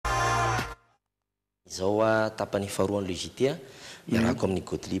Izao tapany faharoan'le JITE miarako amin'ny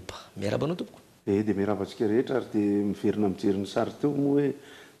Gottlieb. Miarabanao tompoko. Dia miarabantsika rehetra ary dia miverina mijery ny sary teo moa hoe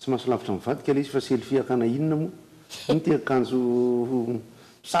tsy mahasalavitra mivadika ilay izy fa selfie akana inona moa. Ny tia akanjo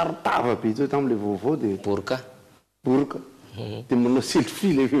saritava be teo tamin'ilay vaovao dia Borka. Dia manao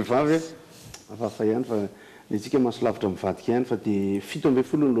selfie ilay vehivavy hafahafa ihany fa antsika mahasalavitra mivadika ihany fa dia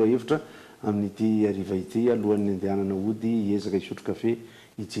 17 ny lohahevitra amin'ity hariva ity alohan'ny andehanana ody hiezaka hisotro kafe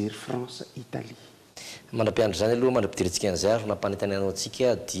hijery France Italie. Manam-piandry zany aloha manam-pidirintsika an'izay ary nampanentananao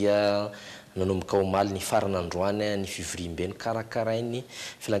antsika dia nanomboka omaly ny farana androany ny fivoriam-be ny karakarainy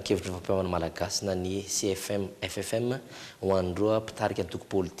filan-kevitry fampiamana malagasy na ny CFM FFM ho androa mpitarika antoko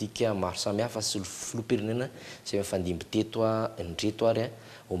politika maro samihafa sy filoham-pirenena izay mifandimby teto indreto ary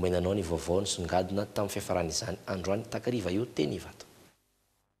omenanao ny vaovao ny songadina tamin'ny fiafaran'izany androany takariva io teny Ivato.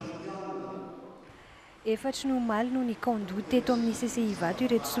 Efatry ny omaly no ny kandoa teto amin'ny CCI Ivato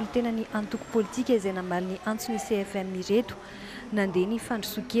ireto solotena ny antoko politika izay namaly ny antso ny CFM ireto. Nandeha ny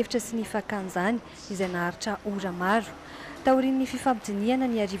fandrosoan-kevitra sy ny fakanjany izay naharitra ora maro. Taorian'ny fifampidiniana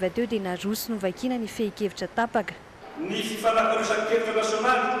ny hariva teo dia naroso novakiana ny fehi-kevitra tapaka. Ny fifanakarosan-kevitra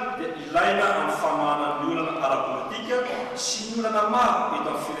nasionaly dia ilaina amin'ny famahanana ny olana ara-politika sy ny olana maro eto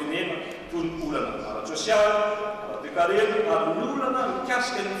amin'ny firenena toy ny olana ara-tsosialy, ara-toekarena ary ny olana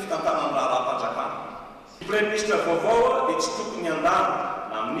mikasika ny fitantanana raha-panjakana. Ny Premier Ministre vaovao dia tsy tokony andana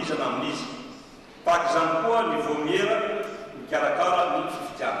na amin'iza na amin'iza. Tahaka izany koa ny vomiera mikarakara ny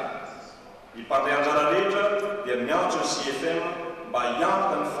fifitiavana. Ny mpandray anjara rehetra dia miantso ny CFM mba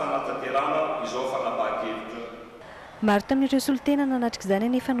hiantoka ny fanatanterana izao fanapahan-kevitra. Maro tamin'ireo solotena nanatrika izany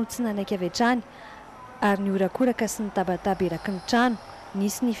anefa no tsy nanaiky avy hatrany ary ny orakoraka sy ny tabataba eraky ny trano.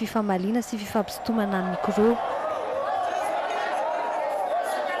 Nisy ny fifamaliana sy fifampisintomana amin'ny mikro.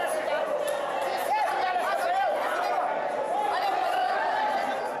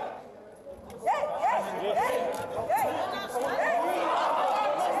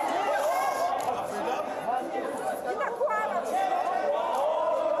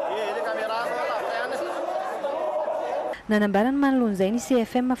 Nanambarany manoloan'izay ny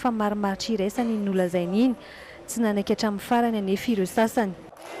CFM fa marimaritra iraisany ny nolazainy iny, tsy nanaiky hatramin'ny farany anefa ireo sasany.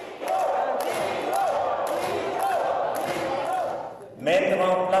 Mettre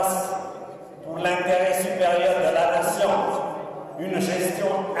en place pour l'intérêt supérieur de la nation une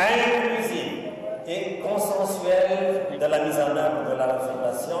gestion inclusive et consensuelle de la mise en œuvre de la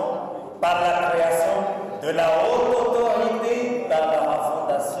refondation par la création de la haute autorité dans la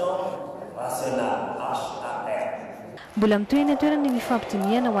refondation nationale. Mbola mitohana toerana ny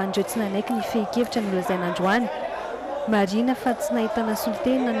fifampidiniana ho an'ireo tsy nanaiky ny fehi-kevitra nolazaina androany. Marina fa tsy nahitana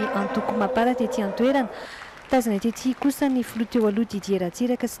solotena ny antoko mapara tetỳ an-toerana. Tazana tetỳ kosa ny filoha teo aloha Didier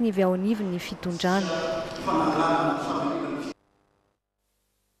Ratsiraka sy ny avy ao anivony ny fitondrana.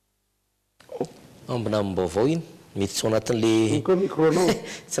 Ambina mbaovao iny mety tsy ao anatin'le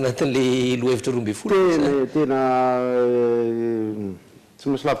tsy anatin'le lohahevitra 12. Tena tsy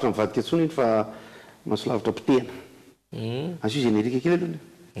mahasalavitra mivadika intsony iny fa mahasalavitra mpitena. Azo générique kely aloha.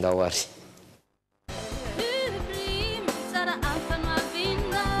 Ndao ary.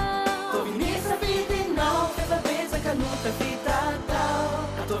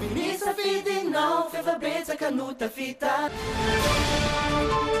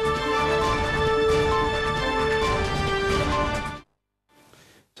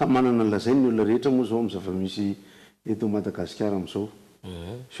 Samy manana ny lazainy ny olona rehetra moa zao amin'ny zava-misy eto Madagasikara amin'izao.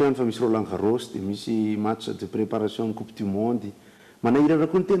 So ihany fa misy Roland Garros dia misy match de préparation ny Coupe du Monde. Manahirana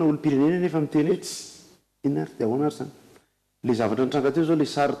koa ny tena olom-pirenena nefa miteny hoe tsy inona ary dia ahoana ary zany. Le zavatra nitranga teo zao le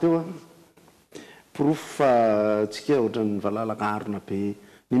sary teo proof fa tsika ohatran'ny valalaka arona be.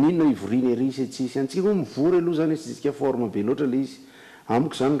 Ninona ivoriana ery sy tsisy. Antsika koa mivory aloha zany sy tsika forme be loatra le izy.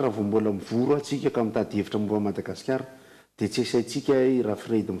 Amiko zany raha vao mbola mivoro atsika ka mitady hevitra momba Madagasikara dia tsy esaitsika raha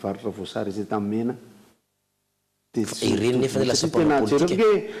Fred mivarotra voasary izay tamin'ny mena. Ireny nefa ny lasa politika.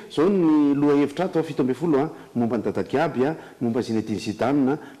 Zao ny lohahevitra ato 17 momba ny Dadakiaby, momba ny Zinedine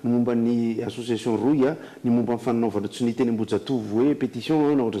Zidane, momba ny association Roy, ny momba ny fananaovana tsy ny teny Ambojatovo hoe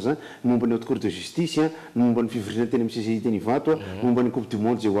pétition na ohatra zany, momba ny haute cour de justice, momba ny fivoriana teny amin'ny CCI teny Ivato, momba ny Coupe du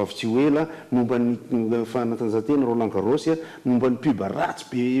Monde zay ho avy tsy ho ela, momba ny fanatanjahantena Roland Garros, momba ny pub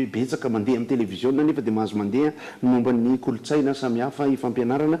ratsy betsaka mandeha amin'ny télévision nefa dia mahazo mandeha, momba ny kolotsaina samihafa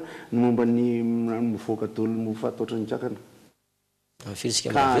ifampianarana, momba ny mivoaka tolo ohatrany tsakana.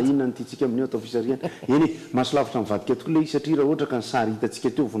 Ka inona ny tiatsika amin'io atao fisariana. Eny mahasalavitra mivadika tokoa ilay satria raha ohatra ka ny sary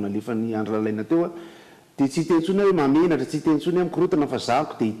hitantsika teo vao nalefa ny andro lalaina teo dia tsy hiteny intsony hoe mamenatra, tsy hiteny intsony hoe mikorotana fa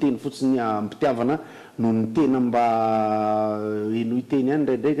zako dia hiteny fotsiny ampitiavana no ny tena mba eno hiteny ihany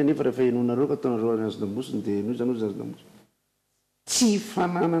ndraindraika nefa rehefa enonareo ka ataonareo azy dambosiny dia enozy azy dambosiny. tsy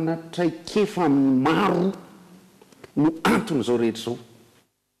fananana traikefa amin'ny maro no antony zao rehetra zao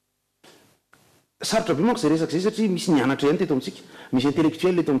sarotra be manko zay resaka zay satria misy nianatra ihany teto amintsika misy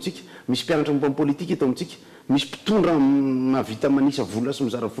intellectuel eto amintsika misy mpianatra momba politika eto amintsika misy mpitondra mavita manisa vola sy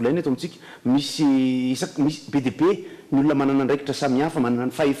mizara vola iny eto amintsika misy be de be ny olona manana andraikitra samihafa manana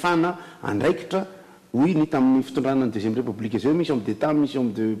ny fahefana andraikitra hoy ny tamin'ny fitondrana ny deuxième république zao misy homme d'état misy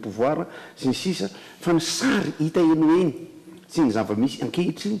homme de pouvoir sy ny sisa fa ny sary hita eno eny sy ny zava-misy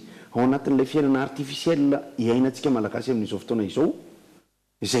ankehitriny ao anatin'ilay fiainana artificiel iainantsika malagasy amin'izao fotoana izao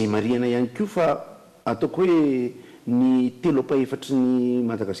izay mariana ihany koa fa ataoko hoe ny telo apa-efatry ny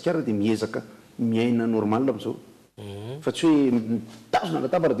Madagasikara dia miezaka miaina normal amin'izao fa tsy hoe mitazona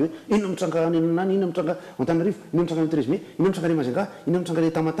latabatra dia hoe inona mitranga any anany inona mitranga Antananarivo inona mitranga any Trézimé inona mitranga any Majunga inona mitranga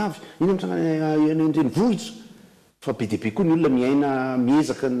any Tamatavy inona mitranga any Andrenivohitra fa be dia be koa ny olona miaina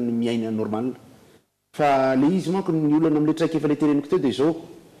miezaka ny miaina normal fa le izy manko ny olona amin'ilay traikefa ilay teneniko teo dia izao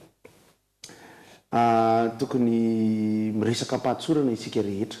tokony miresaka ampahatsorana isika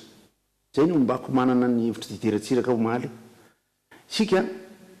rehetra zay no mbako manana ny hevitra dideratsiraka omaly isika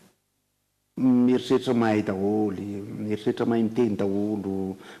mieritreritra mahay daholo mieritreritra mahay miteny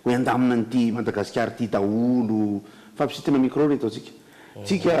daholo hoe andamina nyty Madagasikara ty daholo fampisitana micro reto atsika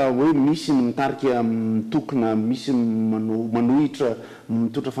tsika hoe misy ny mitarika mitokona misy manohitra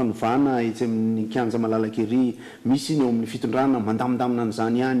mitotra fanovana etsy amin'ny kianja malalakery misy ny eo amin'ny fitondrana mandamindamina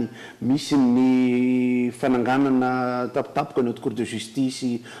an'izany ihany misy ny fananganana tapitapoka ny haute cour de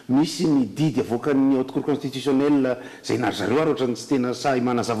justice misy ny didy avoakan'ny haute cour constitutionnelle zay na zareo ary ohatrany tsy tena sahy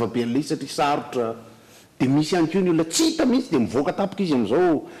manazava be an'ilay satria sarotra dia misy ihany koa ny olona tsy hita mihitsy dia mivoaka tapoka izy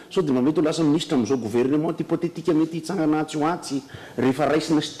amin'izao sao dia mamety ho lasa ministre amin'izao gouvernement hypothétique mety hitsangana atsoatsy rehefa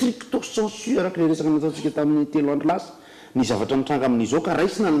raisina stricto sensu araka le resaka nataontsika tamin'ny 3 andro lasa ny zavatra mitranga amin'izao ka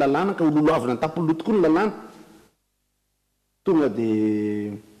raisina ny lalàna ka ololoavina ny tapoloto koa ny lalàna tonga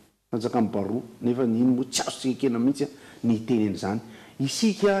dia natsaka amin'ny baroa nefa iny moa tsy azo tsikakena mihitsy ny tenen'izany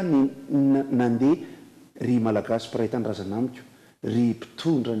isika nandeha ry malagasy mpiray tandrazana amiko ry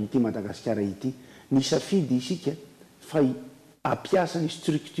mpitondra ny ty Madagasikara ity ny safidy isika fa ampiasa ny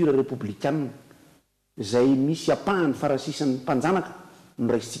structure républicaine zay misy apahany farasisan'ny mpanjanaka no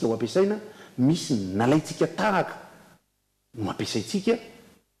raisitsika ho ampiasaina misy nalaitsika tahaka no ampiasaitsika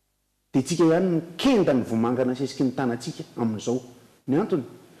dia tsika ihany mikenda ny vomangana sesiky ny tanatsika amin'izao ny antony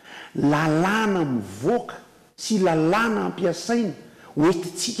lalàna mivoaka sy lalàna ampiasaina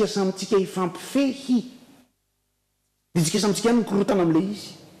hoentitsika samitsika hifampifehy dia tsika samitsika ihany mikorotana amin'ilay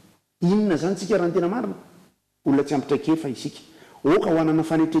izy inona zany tsika raha ny tena marina olona tsy ampitraikefa isika oka ho anana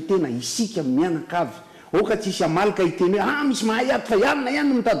fanetretena isika mianakavy oka tsisy amalika hiteny hoe misy mahay aty fa ianona ihany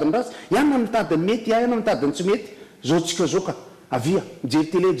no mitadiny rasy ianona mitadiny mety ianona mitadiny tsy mety zao tsika zao ka avia mijery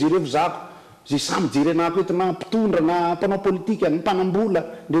tele jerevo zako zay samy jery anako eto na mpitondra na mpanao politika ny mpanambola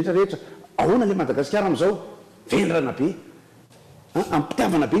rehetrarehetra ahoana le Madagasikara amin'izao vendrana be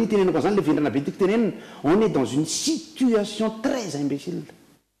ampitiavana be ny tenenako an'izany le vendrana be tiako tenenina on est dans une situation très imbécile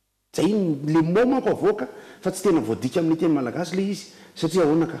zay le mot manko avoaka fa tsy tena voadika amin'ny teny malagasy le izy satria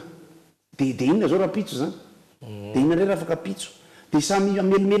ahoana ka dia inona zao raha pitso zany dia inona rera afaka pitso dia samy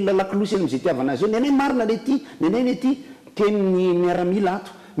amelomelona lakolosy amin'izay tiavana azy eo nenay marina le ty nenay le ty tenyny miaramila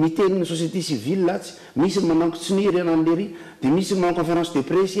ato mitenyny société civile atsy misy ny manankotsiniry ananlery dia misy ny manao conférence de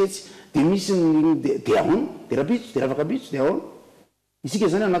presse etsy dia misy dia ahoana dia raha pitso dia raha afaka pitso dia ahoana isika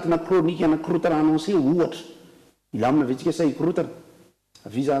zany anatina chronique anakorotana annoncé ohatra ilamina vetsika sa ikorotana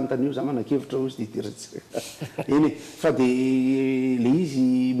aviza antanio za manakevitra ozy didiratsy eny fa dia le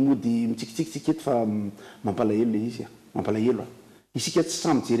izy mody mitsikitsikitsika eto fa mampalahelo le izy mampalahelo isika tsy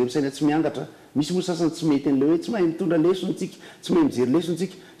samy jery am'saina tsy miangatra misy moa sasany tsy mety an'le hoe tsy mahay mitondra lesontsika tsy mahay mijery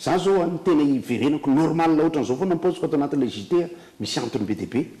lesontsika za zao ny tena iverenako normal ohatran'izao foana mipoziko ato anatin'le JITE misy antony be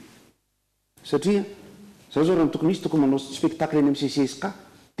deaibe satria za zao raha ny tokony izy tokony manao spectacle eny amin'ny CCSK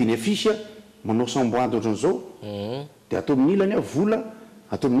dia ny afisy manao samboady ohatran'izao dia atao amin'ny ilany vola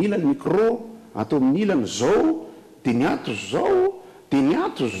atao amin'ny ilany micro atao amin'ny ilany zao dia ny ato zao dia ny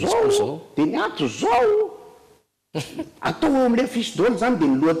ato zao dia ny ato zao atao amin'ilay afisy daholo zany dia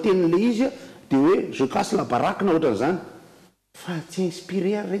ny lohatenin'le izy dia hoe je casse la baraque na ohatran'izany fa tsy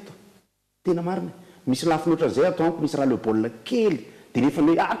inspiré ary reto tena marina misy lafiny ohatran'izay atao amiko misy raha le baolina kely dia nefa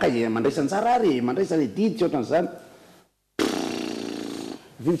ny hoe ka mandraisantsara ary mandraisany didy tsy ohatran'izany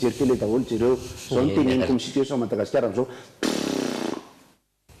vi mijery tele daholo jereo zao ny teneniko amin'ny situation Madagasikara amin'izao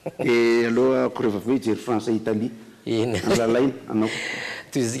dia aloha korehefa avy hoe jery Fransa Italie alalaina anao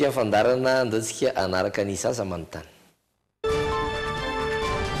toy izika fandarana andaotsika anaraka ny sasa manontany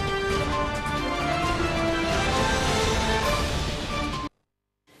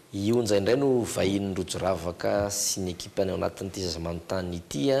ionja indray no vahiny rojoravaka sy ny ekipany ao anatin'ity zazamanontany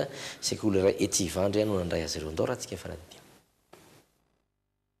ity a sekoly iray etsy ivandry no nandray azy ireo andao raha tsika faradidy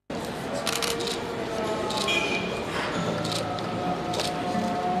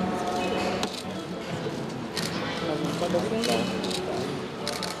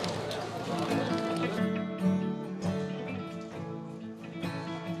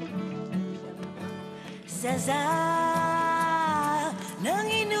Zaza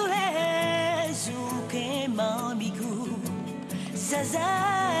nanginu hezuke mamiku Zaza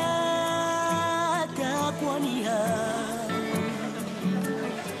takwania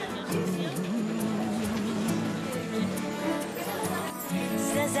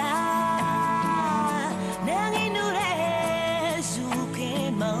Zaza nanginu hezuke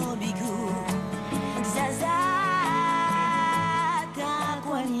mamiku Zaza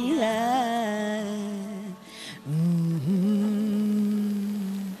takwania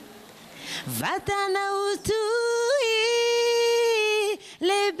Vatana utui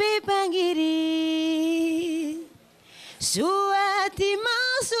lebe pangiri suati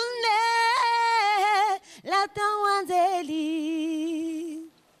masunne la tawanzeli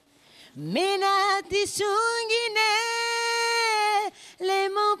menati sungine le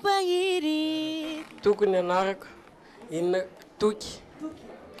mon pangiri tukuni anarako inna tuky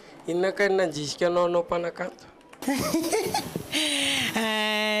inna ka nanjisika anao mpanakanto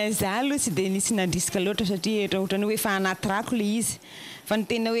za aloha tsy dia nisy nandrisika loatra satria ohatrany hoe efa anaty rako le izy fa ny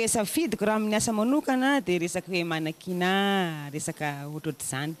tena hoe safidiko raha amin'ny asa manokana dia resaka hoe manakina resaka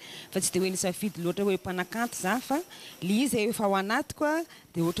ohatrohatr'izany fa tsy dia hoe nisafidy loatra hoe mpanakanto za fa le izy efa ao anatiko a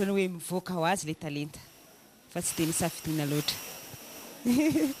dia ohatrany hoe mivoaka ho azy le talenta fa tsy dia nisafidiana loatra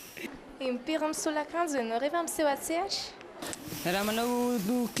impiry misolakanjo ianao rehefa miseho atsehatra raha manao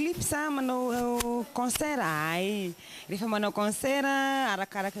clip sa manao concert ay rehefa manao concert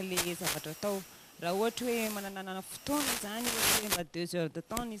arakaraka le zavatra atao raha ohatra hoe mananana fotoana zany hoe mba 2 heures de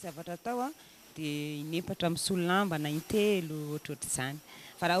temps ny zavatra atao a dia inepatra misolo lamba na intelo ohatrohatr'izany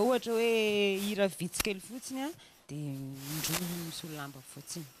fa raha ohatra hoe hira vitsikely fotsiny a dia indroa misolo lamba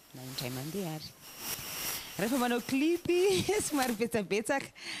fotsiny na indray mandeha ary rehefa manao clipy somary betsabetsaka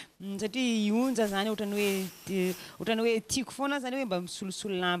satria ionja zany ohatrany hoe tiako foana zany hoe mba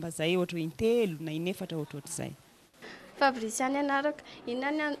misolosolo lamba zay ohatra hoe intelo na inefatra ohatrohatr'izay Fabriciany anaraka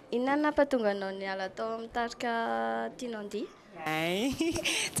inona nampatonga anao niala tao mitarika Tinandy ay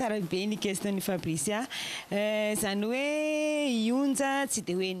tsara be ny question ny Fabricia zany hoe ionja tsy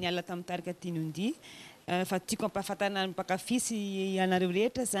dia hoe niala tamin'ny Tinandy fa tiako ampahafatana ny mpakafisy anareo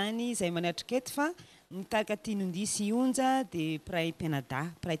rehetra zany izay manatrika eto fa nitarika Tinandy sy ionja dia pray Canada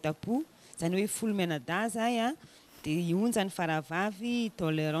pray tapo zany hoe folo Canada zay a dia ionja ny faravavy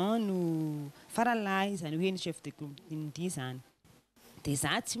tolérant no faralahy zany hoe ny chef de groupe Tinandy zany dia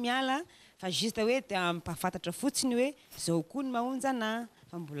za tsy miala fa juste hoe mpahafantatra fotsiny hoe zao koa ny mahonja ana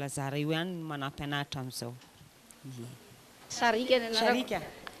fa mbola zara io ihany no manampy anahitra amin'izao sarika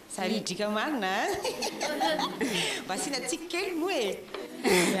saridrika marina mba asiana tsika kely moa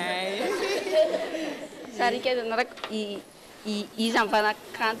sarika anaraka iza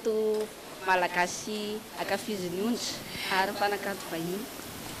mpanakanto malagasy akafiziny onja ary mpanakanto vahiny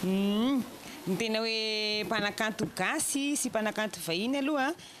ny tena hoe mpanakanto gasy sy mpanakanto vahiny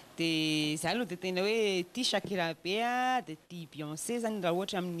aloha dia za aloha dia tena hoe tia Shakira be a dia tia Beyoncé zany raha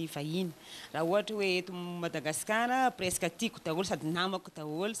ohatra amin'ny vahiny raha ohatra hoe eto Madagasikara presque tiako daholo sady namako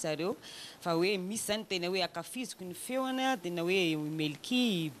daholo zareo fa hoe misy zany tena hoe akafiziko ny feoana tena hoe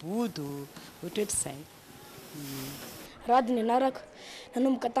Melky Bodo ohatrohatr'izay Radiny anarako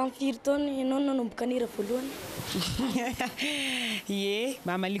nanomboka tamin'ny 4 taona ianao nanomboka nira voalohany ye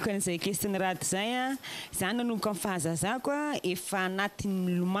mba maliko an'izay question rady zay a za nanomboka amin'ny fahazazako a efa anatin'ny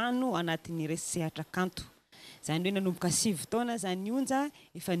milomano anatin'ny resehatra kanto zany hoe nanomboka 7 taona zany ionja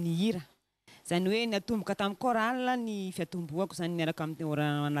efa nihira zany hoe natomboka tamin'ny chorale ny fiatomboako zany niaraka amin'ny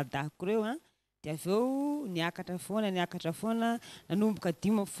oranadako reo a dia avy eo niakatra foana nanomboka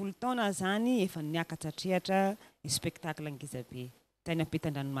 15 taona zany efa niakatra hatrehatra spectacle angizabe tany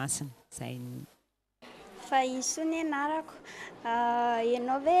ampetan-dranomasina zay fa isony anarako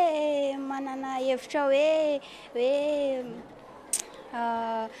ianao ve manana hevitra hoe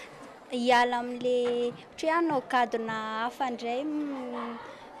hiala amin'le ohatra anao gadona hafa indray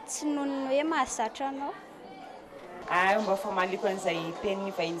tsy nono hoe mahazatra anao mba fa maliko an'izay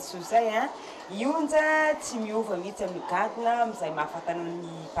tenin'ny vahiny soa zay a ionja tsy miova mihitsy amin'ny gadona amin'izay mahafantana ny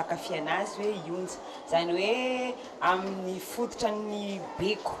mpakafy anazy hoe ionja zany hoe amin'ny fototra ny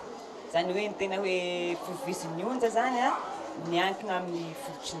beko zany hoe ny tena hoe fivoizin'ny ionja zany a miankina amin'ny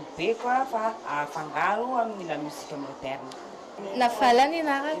fototry ny beko fa afangaro amin'ny la musique moderne Navalany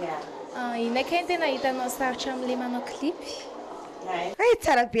ianarako. Inaka ny tena hitanao sarotra amin'ilay manao klipy? Ay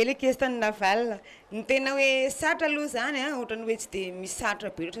tsara be le question naval. Ny tena hoe sarotra aloha zany ohatra ny hoe tsy dia misy sarotra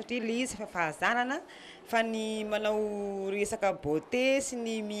be loatra satria le izy efa fahazanana fa ny manao resaka beauté sy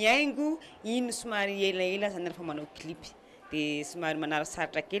ny mihaingo iny somary elaela zany rehefa manao klipy dia somary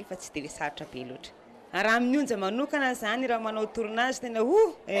manara-sarotra kely fa tsy dia hoe sarotra be loatra. Raha amin'ny onja manokana zany raha manao tournage tena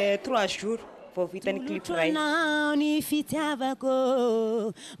 3 jours vao vita ny clip ray. Ny fitiavako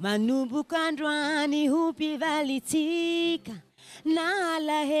manomboka androany ho mpivalitsika na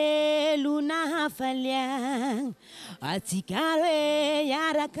alahelo na hafalia atsika hoe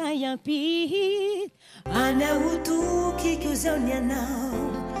iaraka iampy anahotokiko zao ny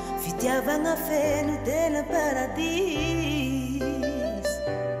anao fitiavagna feno tena paradis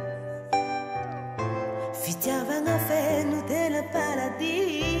fitiavagna feno tena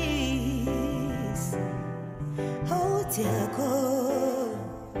paradis oh tiako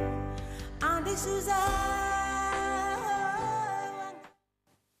andesuza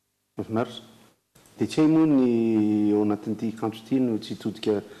mafinaritra dia tsy hay moa ny ao anatin'ity kanto ity no tsy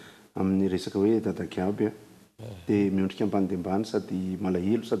hitodika amin'ny resaka hoe dadakiaby dia miondrika ambany dia ambany sady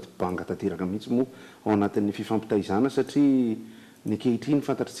malahelo sady banga tanteraka mihitsy moa ao anatin'ny fifampitaizana satria ny ankehitriny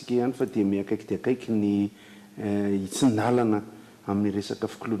fantatritsika ihany fa dia miakaiky dia akaiky ny hitsindalana amin'ny resaka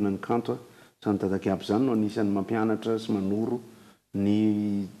fikolonan'ny kanto zany dadakiaby zany no anisan'ny mampianatra sy manoro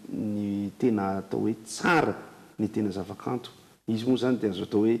ny tena atao hoe tsara ny tena zavakanto. Izy moa zany dia azo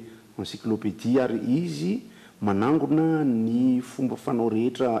atao hoe encyclopédie ary izy manangona ny fomba fanao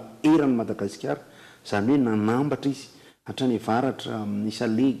rehetra eran'ny Madagasikara zany hoe nanambatra izy hatrany avaratra amin'ny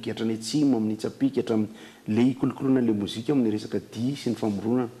salegy hatrany atsimo amin'ny tsapika hatramin'le ikolokoloana le mozika amin'ny resaka dia sy ny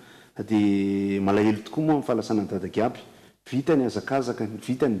famoronana dia malahelo tokoa moa amin'ny fahalasana ny dadakiaby vita ny azakazaka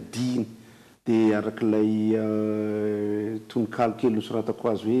vita ny diiny dia arak'ilay tononkalo kely nosoratako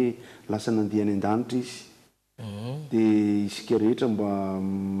azy hoe lasa nandeha any an-danitra izy dia isika rehetra mba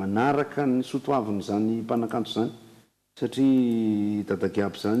manaraka ny sotoaviny zany mpanakanto zany satria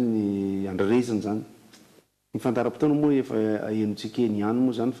dadakiaby zany ny andrarezany zany ny fandaram-potoana moa efa ahenontsika eny ihany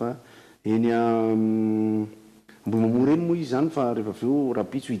moa zany fa eny Mbomamora eny moa izy zany fa rehefa avy eo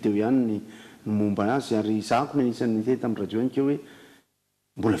rapitso hita eo ihany ny momba azy ary zako ny anisan'ny teny tamin'ny radio any keo hoe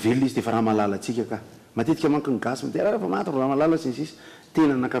mbola velona izy dia fa raha malala atsika ka matetika manko ny gasy dia raha mata raha malala sy ny sisa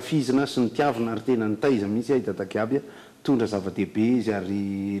tena nakafizina sy nytiavina ary tena nitaiza mihitsy ahy dadakiaby tondra zava-dehibe izy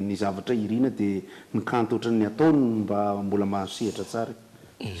ary ny zavatra irina dia nikanto ohatran'ny ataony mba mbola mahasehatra tsara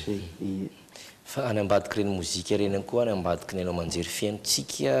fa any ambadiky reny mozika reny koa any ambadiky ny anao manjery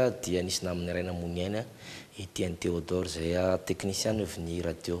fiainotsika dia anisy naminy raina mony ainy Etienne Théodore zay technicien ny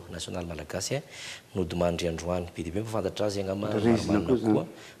radio nationale malagasy nodimandry androany be dia be mifantatra azy angamamaromana koa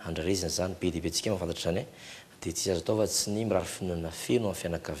andrarezina zany be dia be tsika mifantatra zany dia tsy azo atao fa tsy ny mirary finoana feno amin'ny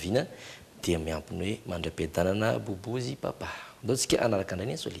fianakaviana dia miampiny hoe mandram-piadanana bobozy papa ndao tsika anaraka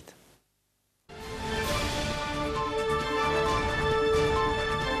andrany solita.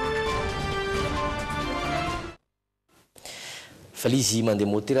 Fa izy mandeha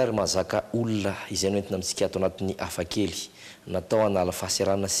motera ary mahazaka olona izay no entina amintsika ato anatin'ny hafakely natao hanala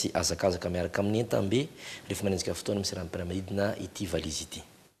fahaserana sy azakazaka miaraka amin'ny entambe rehefa manenjika fotoana misy raha-piaramanidina ity valizy ity.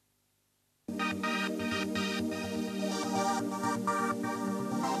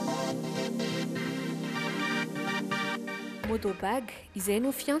 Modobag izay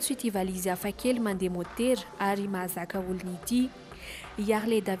no fiantso ity valizy hafakely mandeha motera ary mahazaka olona ity.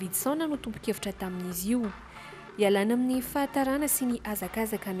 Yarle Davidson no tompo-kevitra tamin'izy io. Ialana amin'ny fahatarana sy ny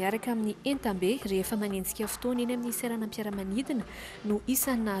azakazaka miaraka amin'ny entambe rehefa manenjika fotoana eny amin'ny seranam-piaramanidina no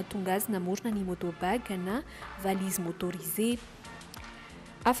isan'ny nahatonga azy namorona ny modobag na valizy motorisé.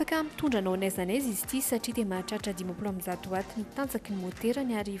 Afaka mitondranao n'aiza n'aiza izy ity satria dia mahatratra 500 watt ny tanjaky ny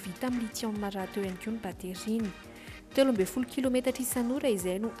moterany ary vita amin'ny lithium marateo ihany koa ny bateriny. 12 kilometatra isan'ora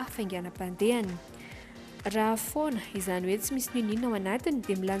izay no afainganam-pandehany. Raha foana izany hoe tsy misy ninona ao anatiny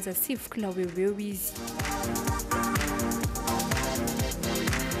dia milanja 7 kilao eo izy.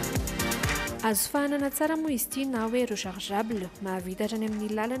 Azo fahanana tsara moa izy ity na hoe rechargeable mahavita hatrany amin'ny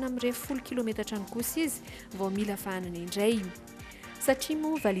lalana amin'ny 10 kilometatra ny kosa izy vao mila fahanana indray. Satria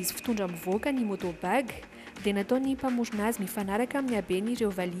moa valizy fitondra mivoaka ny modobag dia nataony mpamorona azy mifanaraka amin'ny haben'ireo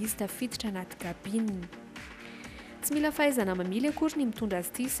valizy tafiditra anaty kabiny. Tsy mila fahaizana mamily akory ny mitondra azy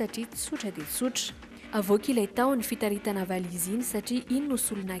ity satria tsotra dia tsotra. Avoaka ilay tao ny fitaritana valizy iny satria iny no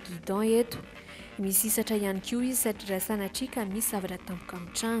solona guidon eto. Misy isatra ihany koa izy satria raha sanatria ka misy zavatra tampoka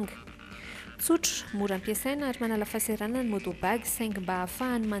mitranga. Tsotra, mora ampiasaina ary manala fahaserana ny modobag saingy mba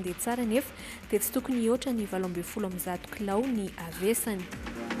ahafahany mandeha tsara nefa dia tsy tokony hihoatra ny 12 kilao ny avesany.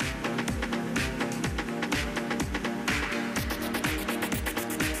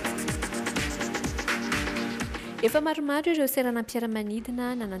 Efa maromaro ireo seranam-piaramanidina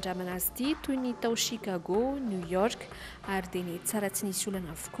nanandramana azy ity toy ny tao Chicago, New York ary dia ny tsara tsy nisy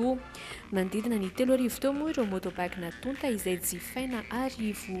olana avokoa. Manodidina ny 3,000 teo moa ireo motobagy natonta izay jifaina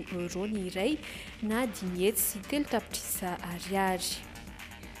 €10 ny iray na 10 hetsy sy 3 tapitrisa ariary.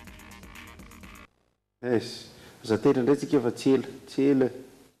 Zatera indray tsika efa tsela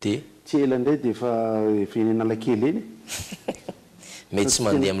indray dia efa firenena lakely eny mety tsy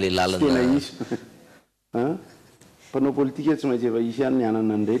mandeha amin'ilay lalana mpanao politika tsy maintsy efa isy ihany ny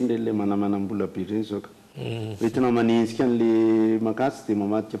anana indreny le manamanam-bola be ireny zao ka entina manenjika an'le makatsy dia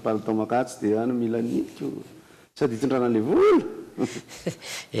mamadika palitao makatsy dia any mila niko sady hitondrana an'le vola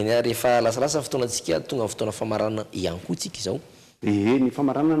eny ary rehefa lasalasa fotoanantsika tonga amin'ny fotoana famarana ihany koa tsika izao. Ny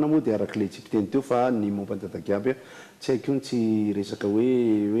famaranana moa dia arak'ilay tsy mpiteny teo fa ny momban-dadagiaby tsy haiko iny tsy resaka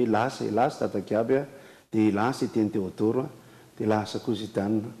hoe lasa dadagiaby dia lasa teny Théodore dia lasa koa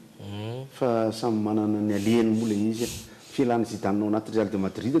Zidane fa samy manana ny alehany moa ilay izy fialany Zidane ao anaty Real de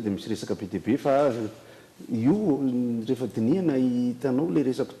Madrid dia misy resaka be dia be fa io rehefa dinihana hitanao ilay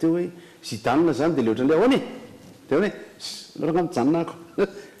resako teo hoe Zidane zany dia le ohatran'ilay ahoana dia hoe loranga mijanona ako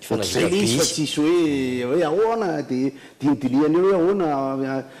zay le izy fa tsisy hoe ahoana dia dinidinihany eo hoe ahoana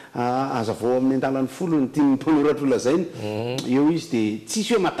azavao amin'ny andalan'ny folo ny tiany mpanoratra olazainy eo izy dia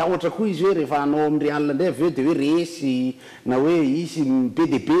tsisy hoe matahotra koa izy hoe rehefa anao amin'ny Real indray avy eo dia hoe resy na hoe isy be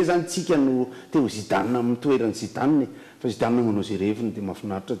dia be zany tsika no teo Zidane amin'ny toerany Zidane fa Zidane manao zay reviny dia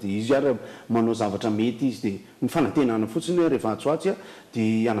mahafinaritra dia izy ary manao zavatra mety izy dia ny fanantenana fotsiny hoe rehefa atsoatsy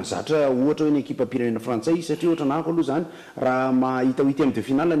dia anazatra ohatra hoe ny ekipa pirenena frantsay izy satria ohatra nahako aloha zany raha mahita huitième de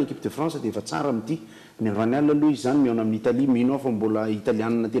finale ny équipe de France dia efa tsara amin'ity ny androany alina aloha izy zany mihaona amin'ny Italie mino aho fa mbola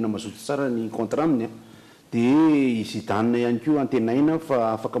italianina tena mazoto tsara ny contrat aminy dia Zidane ihany koa antenaina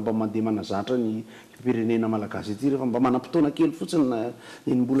fa afaka mba mandeha manazatra ny pirenena malagasy ity rehefa mba manam-potoana kely fotsiny na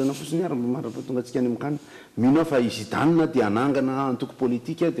enim-bolana fotsiny ary mba tonga antsika any amikany mino aho fa Zidane dia anangana antoko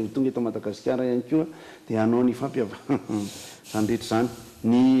politika dia tonga eto Madagasikara ihany koa dia hanao ny fampiavana zany rehetra zany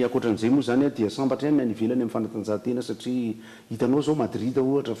ny akoatran'izay moa zany dia sambatra ihany any ivelany amin'ny fanatanjahantena satria hitanao zao Madrid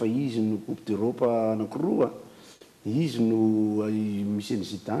ohatra fa izy no Coupe d'Europe anankiroa izy no misy ny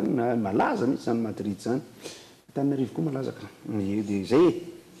Zidane malaza mihitsy zany Madrid zany Antananarivo koa malaza ka dia zay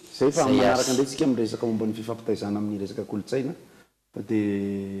fa manaraka indray tsika miresaka momba ny fifampitaizana amin'ny resaka kolotsaina fa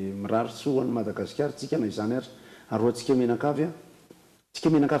dia mirary soa ny Madagasikara tsika na izany ary aroantsika menakavy tsika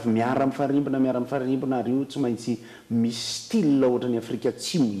menakavy miara mifarimbona ary io tsy maintsy misy style ohatra ny Afrika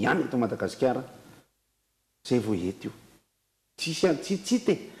Atsimo ihany eto Madagasikara zay vao eto io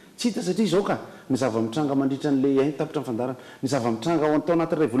tsy hita satria izao ka ny zava-mitranga mandritra an'ilay tapitra ny fandarana ny zava-mitranga ao atao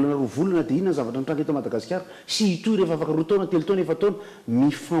anaty 2 volana 4 volana dia inona ny zavatra mitranga eto Madagasikara sy hitoy rehefa afaka 2 taona 3 taona 4 taona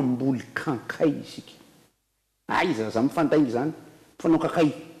mifamboly kankay isika iza mifantaingy zany mpanao kankay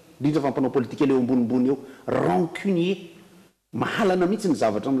indrindra fa mpanao politika eo ambonimbony eo rancunier mahalana mihitsy ny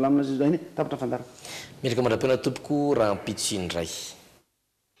zavatra milamina iny tapitra ny fandarana milaka mandra-piana tompoko raha ampitsiny indray.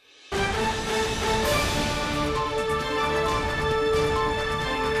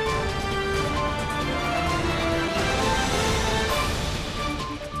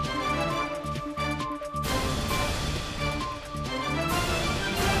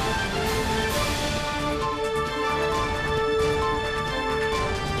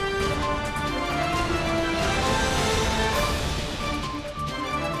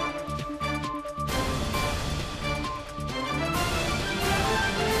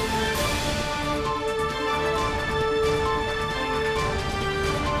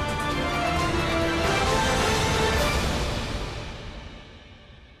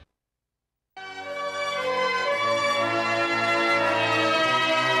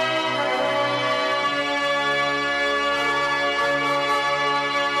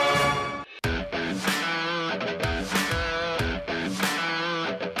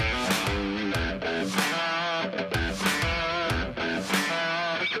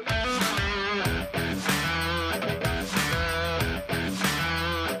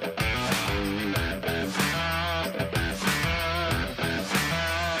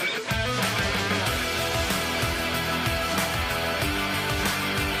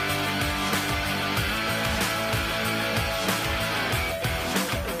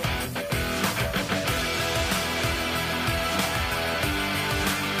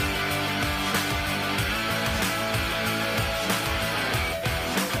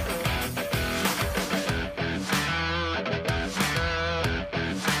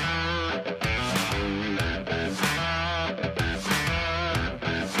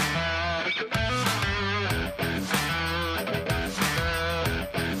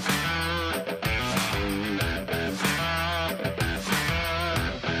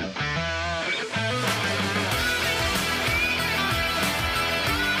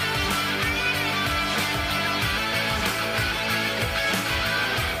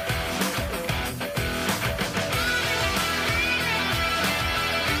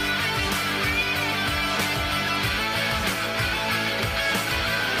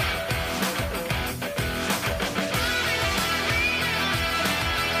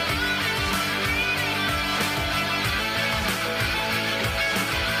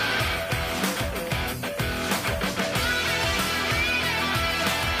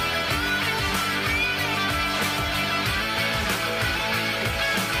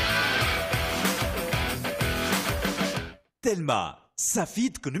 Telma,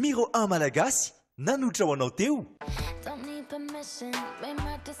 safidiko numéro 1 malagasy nanotra ho anao teo.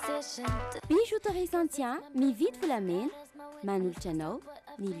 Bijouterie Santia, mividy volamena, manolotra anao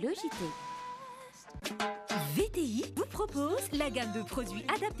ny logité. VTI vous propose la gamme de produits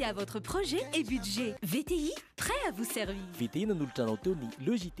adaptés à votre projet et budget. VTI, prêt à vous servir. VTI nanolotra anao teo ny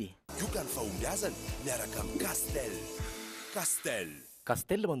logité. Yokany fahombiazana miaraka amin'ny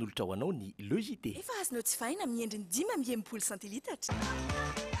Castel manolotra ho anao ny logité. Efa azonao tsy faina miendriny 10 centilitatra.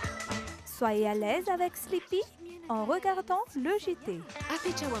 Soyez à l'aise avec Sleepy en regardant le JT.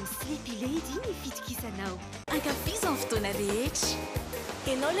 Apetrao amin'ny Sleepy Lady ny fitokisanao. Ankafizan fotoana rehetra.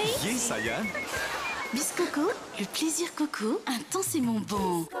 Enao lay? Yes, Sayane. Miss Coco, le plaisir Coco, intensément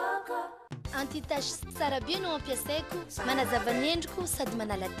bon. Anti-tache tsara be no ampiasaiko, manazava ny endriko sady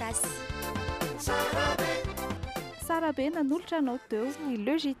manala tasy. Sara be nanolotra anao teo ny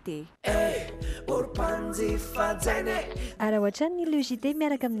le JT. Ara ohatrany ny le JT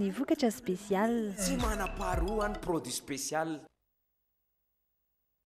miaraka amin'ny vokatra spécial. Tsy manapaharoa ny produit spécial.